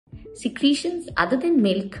Secretions other than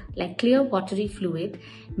milk, like clear watery fluid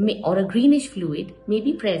or a greenish fluid, may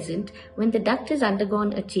be present when the duct has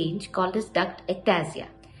undergone a change called as duct ectasia.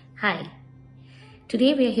 Hi,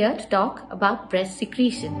 today we are here to talk about breast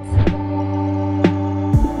secretions.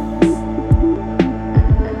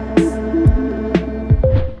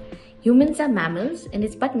 Humans are mammals, and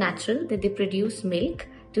it's but natural that they produce milk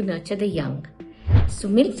to nurture the young. So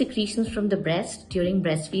milk secretions from the breast during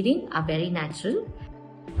breastfeeding are very natural.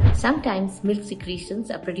 Sometimes milk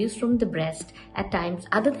secretions are produced from the breast at times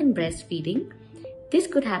other than breastfeeding. This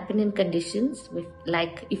could happen in conditions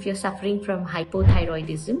like if you're suffering from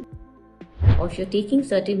hypothyroidism, or if you're taking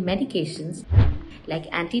certain medications like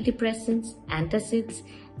antidepressants, antacids,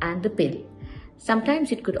 and the pill.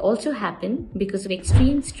 Sometimes it could also happen because of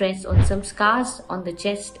extreme stress on some scars on the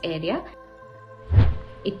chest area.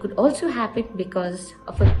 It could also happen because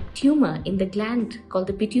of a tumor in the gland called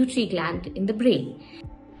the pituitary gland in the brain.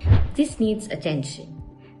 This needs attention.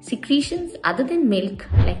 Secretions other than milk,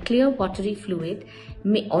 like clear watery fluid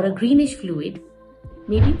or a greenish fluid,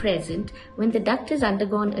 may be present when the duct has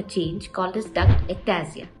undergone a change called as duct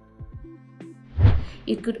ectasia.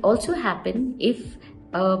 It could also happen if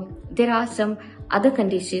there are some other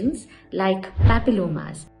conditions like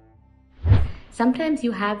papillomas. Sometimes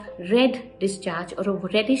you have red discharge or a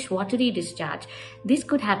reddish watery discharge. This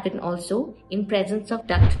could happen also in presence of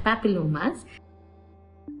duct papillomas.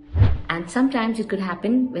 And sometimes it could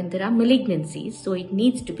happen when there are malignancies, so it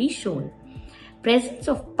needs to be shown. Presence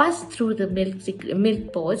of pus through the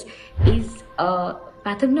milk pores is a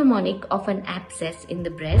pathognomonic of an abscess in the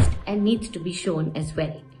breast and needs to be shown as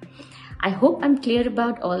well. I hope I'm clear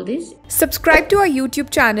about all this. Subscribe to our YouTube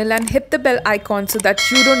channel and hit the bell icon so that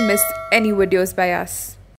you don't miss any videos by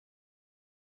us.